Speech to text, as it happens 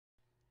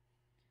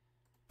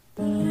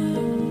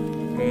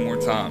One more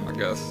time, I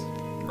guess.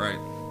 Right.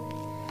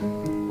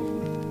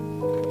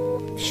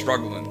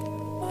 Struggling.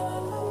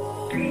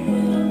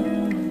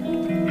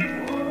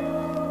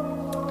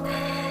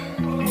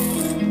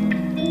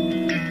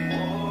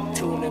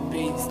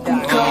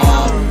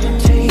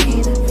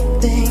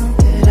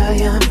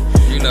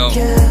 You know.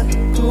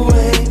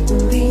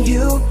 Only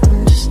you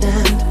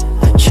understand.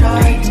 I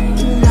tried to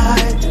deny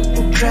that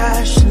we'll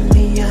crash in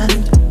the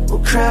end. We'll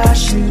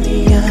crash in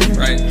the end.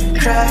 Right.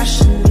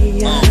 Crash in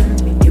the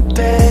end. You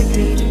begged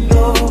me to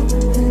go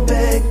and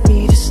begged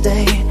me to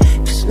stay,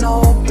 'cause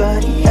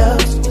nobody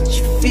else gets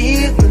you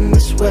feeling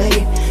this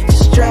way.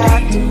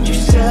 Distracting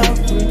yourself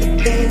with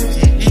the things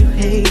that you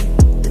hate.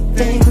 The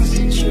things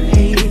that you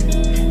hate.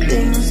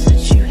 Things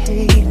that you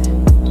hate.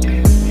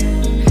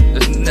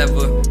 There's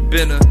never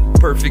been a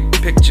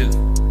perfect picture.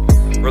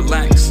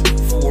 Relax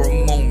for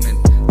a moment,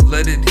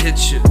 let it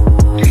hit you,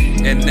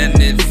 and then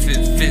if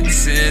it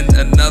fits in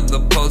another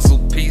puzzle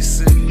piece,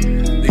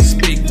 they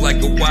speak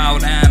like a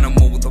wild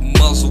animal with a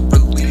muzzle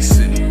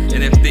releasing.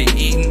 And if they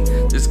eating,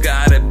 there's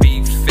gotta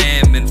be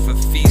famine for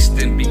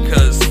feasting,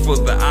 because for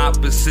the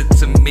opposite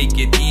to make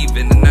it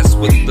even. And that's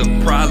what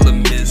the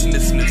problem is,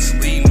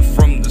 misleading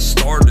from the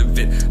start of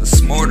it. A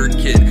smarter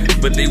kid,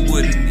 but they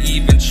wouldn't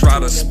even try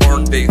to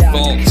spark their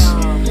thoughts.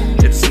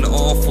 It's an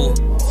awful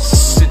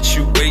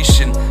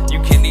situation. You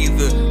can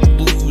either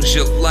lose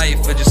your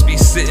life or just be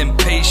sitting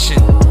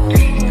patient.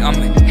 I'm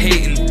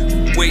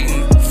hating,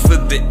 waiting for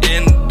the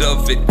end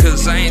of it,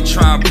 'cause I ain't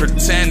trying to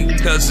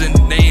pretend, 'cause it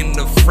ain't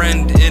a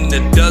friend in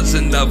a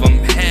dozen of them.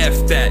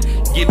 Half that,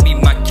 give me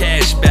my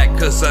cash back,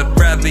 'cause I'd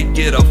rather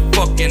get a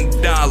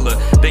fucking dollar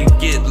than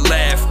get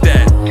laughed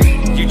at.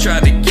 You try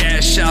to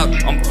cash out,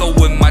 I'm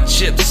throwing my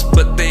chips,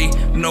 but they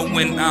know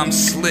when I'm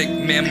slick.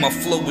 Man, my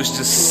flow is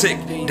just sick,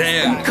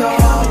 damn. I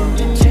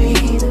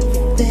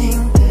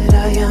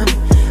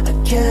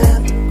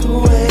can't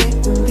look away,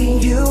 only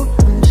you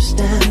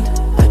understand.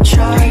 I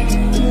tried to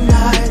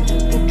deny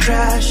that we'll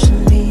crash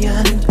in the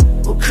end.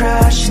 We'll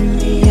crash in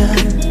the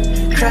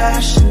end.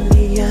 Crash in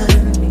the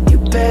end. You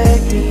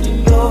begged me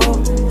to go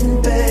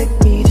and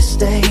begged me to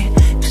stay,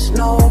 'cause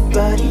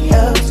nobody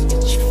else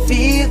gets you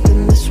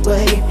feeling this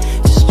way.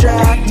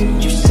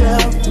 Distracting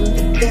yourself with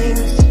the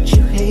things that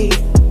you hate.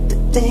 The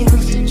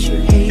things that you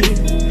hate.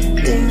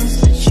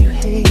 Things that you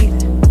hate.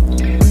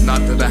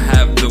 Not that I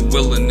have the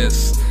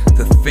willingness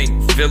to think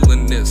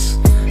villainous,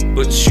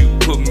 but you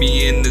put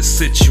me in this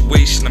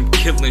situation, I'm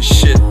killing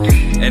shit,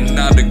 and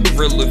not a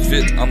grill of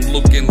it. I'm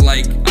looking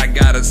like I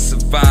gotta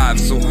survive,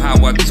 so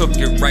how I took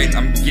it right,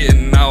 I'm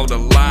getting out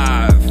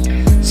alive.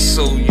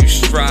 So you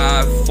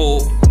strive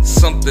for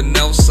something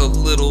else a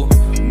little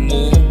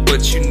more,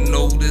 but you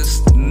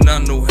notice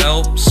none will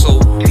help. So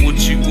what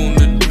you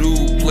gonna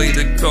do? Play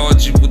the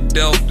cards you were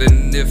dealt,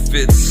 and if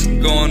it's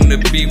gonna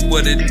be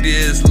what it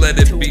is, let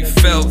it be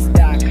felt.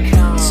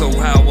 So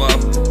how I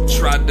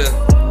tried to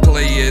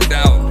play it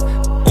out,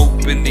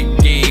 open the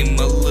game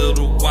a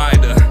little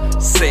wider,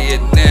 say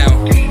it now,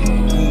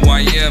 who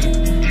I am,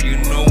 you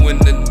know when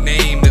the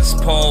name is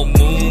Paul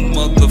Moon,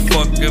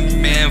 motherfucker,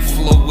 man,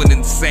 flowing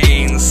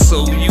insane.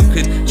 So you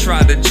could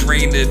try to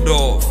drain it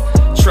off,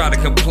 try to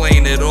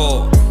complain it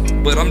all,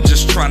 but I'm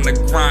just trying to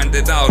grind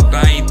it out,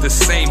 I ain't the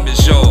same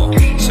as y'all.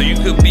 So you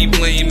could be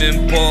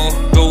blaming Paul,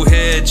 go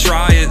ahead,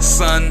 try it,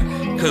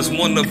 son, 'cause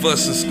one of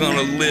us is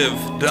gonna live,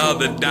 the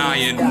other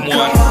dying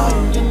one.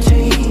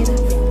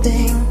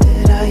 Everything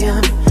that I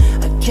am,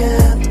 I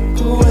can't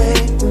look away,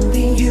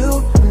 only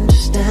you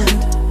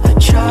understand. I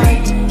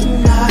tried to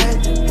deny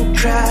that we'll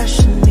crash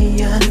in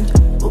the end.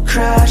 We'll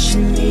crash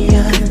in the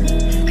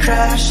end.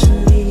 Crash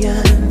in the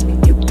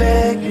end. You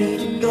begged me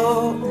to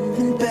go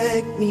and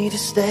begged me to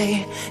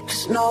stay,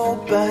 'cause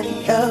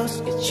nobody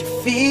else gets you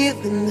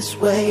feeling this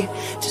way.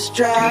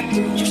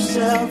 Distracting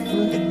yourself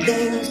from the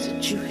things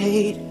that you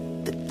hate.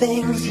 The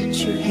things that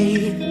you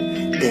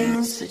hate,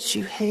 things that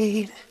you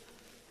hate.